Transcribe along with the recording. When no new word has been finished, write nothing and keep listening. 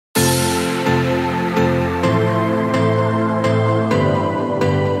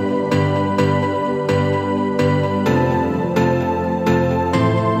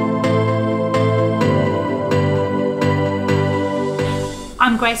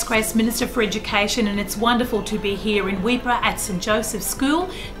Grace, Minister for Education, and it's wonderful to be here in Weipa at St Joseph's School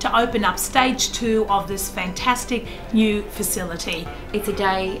to open up stage 2 of this fantastic new facility. It's a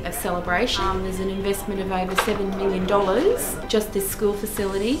day of celebration. There's an investment of over $7 million, just this school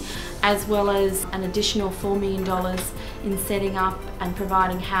facility, as well as an additional $4 million in setting up and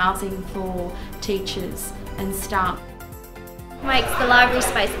providing housing for teachers and staff. Makes the library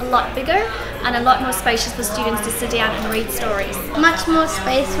space a lot bigger and a lot more spacious for students to sit down and read stories. Much more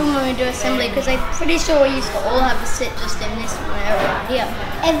space for when we do assembly, because I'm pretty sure we used to all have a sit just in this area here.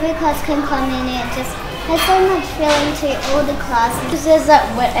 Every class can come in and it just has so much feeling to all the classes. Because there's that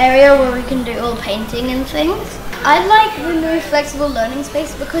wet area where we can do all painting and things. I like the new flexible learning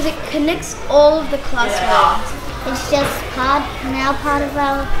space because it connects all of the classrooms. It's just now part of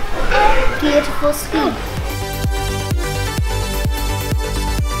our beautiful school.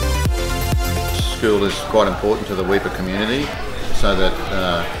 School is quite important to the Weipa community, so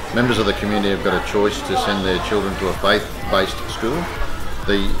that members of the community have got a choice to send their children to a faith-based school.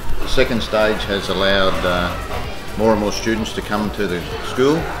 The second stage has allowed more and more students to come to the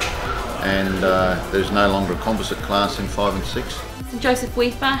school, and there's no longer a composite class in 5 and 6. St Joseph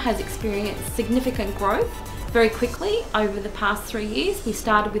Weipa has experienced significant growth very quickly over the past 3 years. We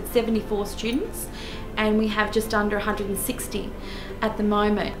started with 74 students and we have just under 160 at the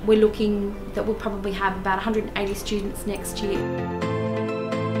moment. We're looking that we'll probably have about 180 students next year.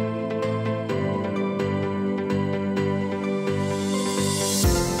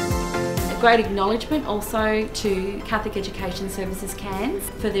 A great acknowledgement also to Catholic Education Services Cairns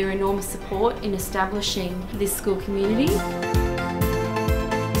for their enormous support in establishing this school community.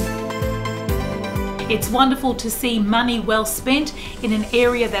 It's wonderful to see money well spent in an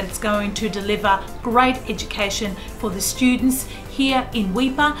area that is going to deliver great education for the students here in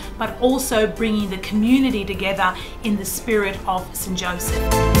Weipa, but also bringing the community together in the spirit of St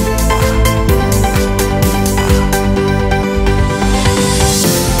Joseph.